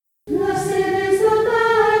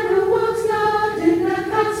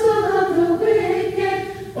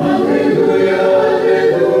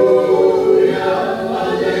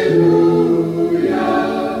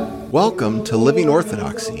Welcome to Living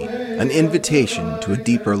Orthodoxy, an invitation to a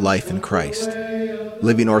deeper life in Christ.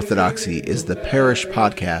 Living Orthodoxy is the parish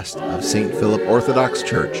podcast of St. Philip Orthodox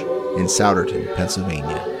Church in Souderton,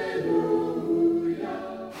 Pennsylvania.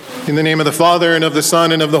 In the name of the Father, and of the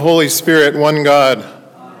Son, and of the Holy Spirit, one God.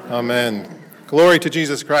 Amen. Glory to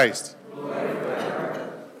Jesus Christ.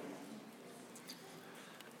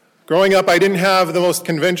 Growing up, I didn't have the most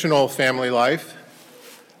conventional family life.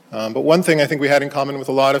 But one thing I think we had in common with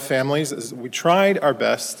a lot of families is we tried our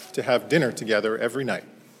best to have dinner together every night.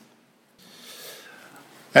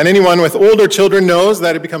 And anyone with older children knows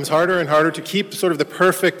that it becomes harder and harder to keep sort of the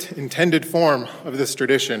perfect intended form of this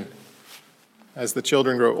tradition as the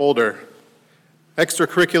children grow older.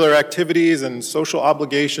 Extracurricular activities and social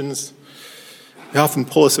obligations, they often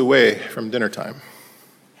pull us away from dinner time.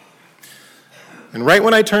 And right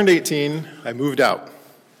when I turned 18, I moved out.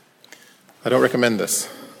 I don't recommend this.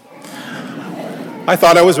 I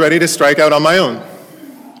thought I was ready to strike out on my own.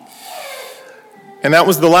 And that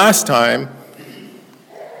was the last time,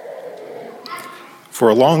 for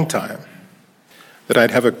a long time, that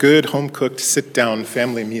I'd have a good home-cooked, sit-down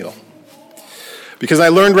family meal. Because I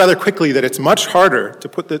learned rather quickly that it's much harder to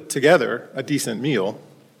put together a decent meal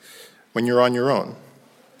when you're on your own.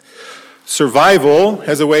 Survival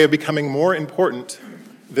has a way of becoming more important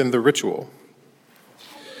than the ritual.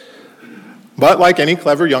 But like any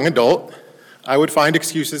clever young adult, I would find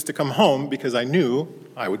excuses to come home because I knew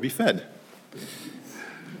I would be fed.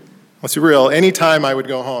 Let's be real, any time I would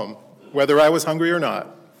go home, whether I was hungry or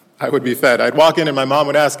not, I would be fed. I'd walk in and my mom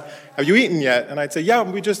would ask, "Have you eaten yet?" And I'd say, "Yeah,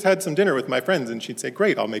 we just had some dinner with my friends." And she'd say,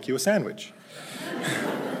 "Great, I'll make you a sandwich."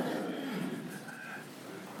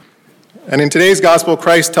 And in today's gospel,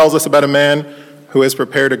 Christ tells us about a man who has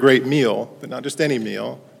prepared a great meal, but not just any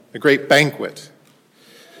meal, a great banquet.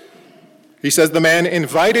 He says the man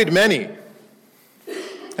invited many.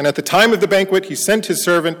 And at the time of the banquet, he sent his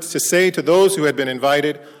servant to say to those who had been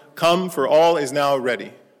invited, "Come, for all is now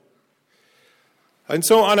ready." And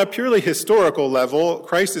so on a purely historical level,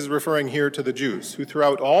 Christ is referring here to the Jews, who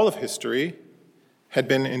throughout all of history had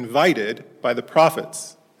been invited by the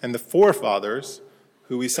prophets and the forefathers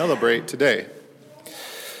who we celebrate today.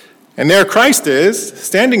 And there Christ is,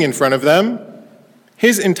 standing in front of them,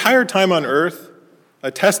 his entire time on earth, a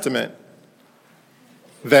testament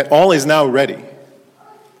that all is now ready.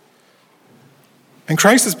 And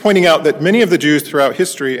Christ is pointing out that many of the Jews throughout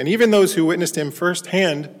history, and even those who witnessed him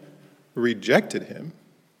firsthand, rejected him.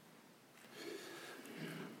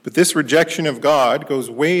 But this rejection of God goes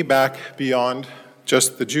way back beyond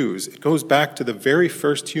just the Jews. It goes back to the very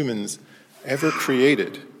first humans ever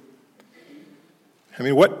created. I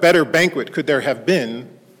mean, what better banquet could there have been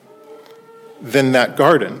than that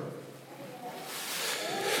garden?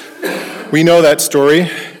 We know that story.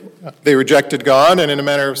 They rejected God and, in a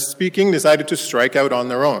manner of speaking, decided to strike out on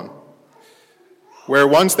their own. Where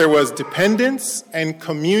once there was dependence and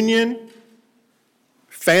communion,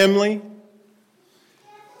 family,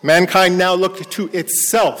 mankind now looked to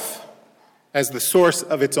itself as the source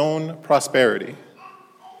of its own prosperity.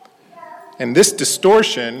 And this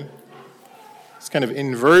distortion, this kind of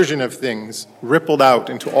inversion of things, rippled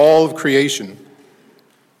out into all of creation.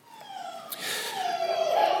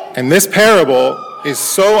 And this parable is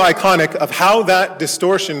so iconic of how that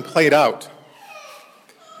distortion played out.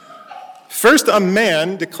 First, a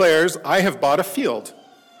man declares, "I have bought a field,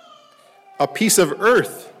 a piece of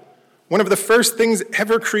earth, one of the first things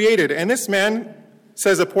ever created." And this man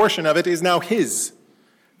says a portion of it is now his.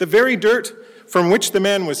 The very dirt from which the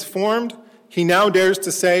man was formed, he now dares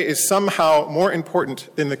to say is somehow more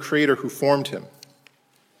important than the Creator who formed him.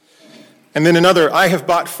 And then another, "I have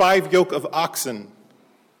bought 5 yoke of oxen."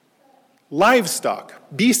 Livestock,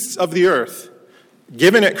 beasts of the earth,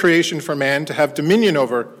 given at creation for man to have dominion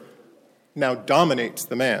over, now dominates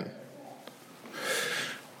the man.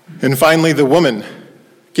 And finally, the woman,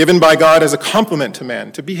 given by God as a complement to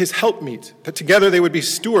man, to be his helpmeet, that together they would be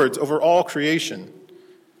stewards over all creation,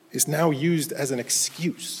 is now used as an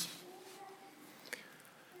excuse.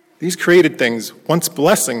 These created things, once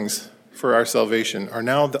blessings for our salvation, are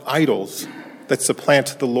now the idols that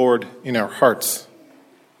supplant the Lord in our hearts.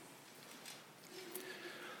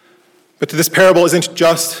 But this parable isn't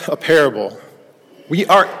just a parable. We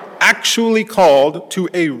are actually called to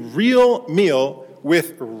a real meal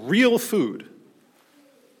with real food.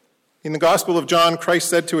 In the Gospel of John, Christ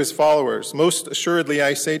said to his followers, "Most assuredly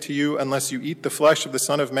I say to you, unless you eat the flesh of the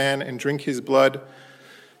Son of Man and drink his blood,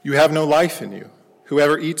 you have no life in you.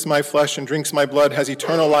 Whoever eats my flesh and drinks my blood has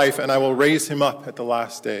eternal life, and I will raise him up at the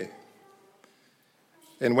last day."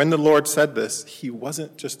 And when the Lord said this, he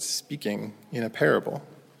wasn't just speaking in a parable.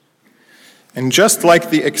 And just like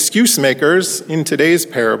the excuse makers in today's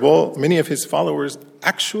parable, many of his followers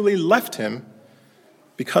actually left him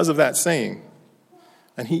because of that saying.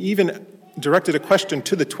 And he even directed a question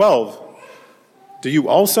to the 12. Do you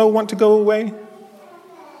also want to go away?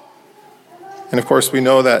 And of course, we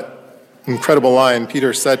know that incredible line.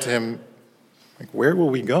 Peter said to him, where will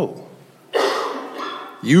we go?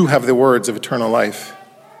 You have the words of eternal life.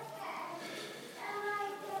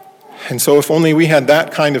 And so if only we had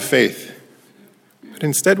that kind of faith. But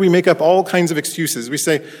instead we make up all kinds of excuses. We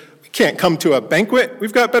say, we can't come to a banquet.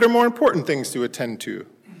 We've got better, more important things to attend to.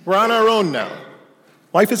 We're on our own now.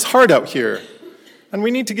 Life is hard out here, and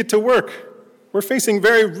we need to get to work. We're facing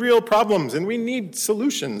very real problems, and we need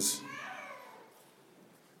solutions.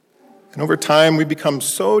 And over time, we become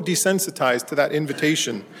so desensitized to that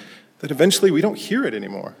invitation that eventually we don't hear it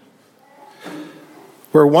anymore.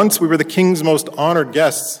 Where once we were the king's most honored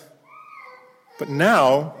guests, but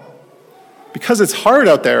now, because it's hard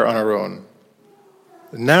out there on our own,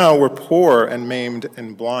 now we're poor and maimed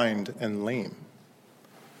and blind and lame.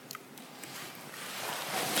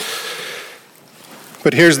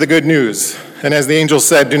 But here's the good news. And as the angel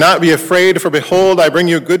said, do not be afraid, for behold, I bring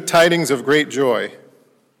you good tidings of great joy.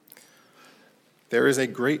 There is a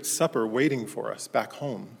great supper waiting for us back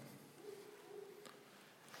home.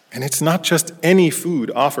 And it's not just any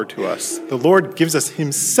food offered to us. The Lord gives us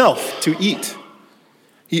himself to eat.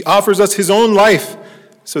 He offers us his own life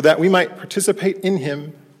so that we might participate in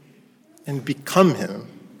him and become him.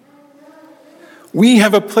 We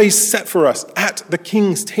have a place set for us at the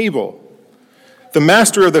king's table. The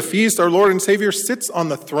master of the feast, our Lord and Savior, sits on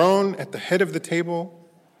the throne at the head of the table.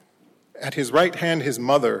 At his right hand, his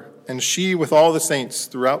mother, and she with all the saints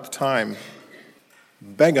throughout the time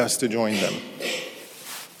beg us to join them.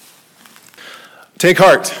 Take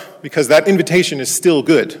heart, because that invitation is still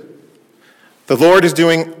good. The Lord is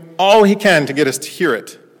doing all he can to get us to hear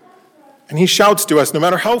it. And he shouts to us, no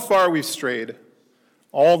matter how far we've strayed,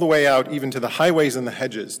 all the way out even to the highways and the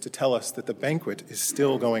hedges, to tell us that the banquet is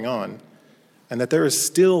still going on and that there is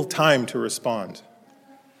still time to respond.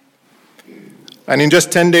 And in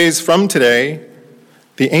just 10 days from today,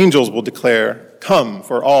 the angels will declare, come,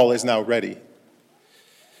 for all is now ready.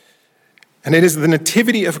 And it is the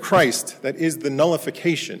nativity of Christ that is the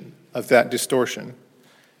nullification of that distortion.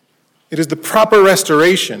 It is the proper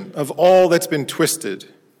restoration of all that's been twisted.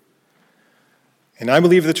 And I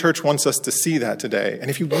believe the church wants us to see that today. And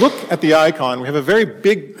if you look at the icon, we have a very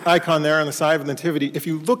big icon there on the side of the nativity. If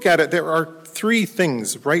you look at it, there are three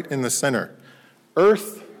things right in the center: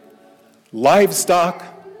 earth, livestock,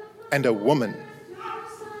 and a woman.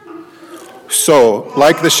 So,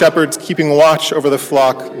 like the shepherds keeping watch over the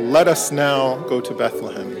flock, let us now go to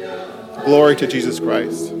Bethlehem. Glory to Jesus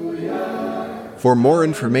Christ. For more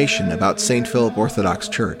information about St. Philip Orthodox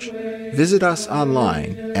Church, visit us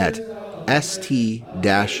online at st-philip.net.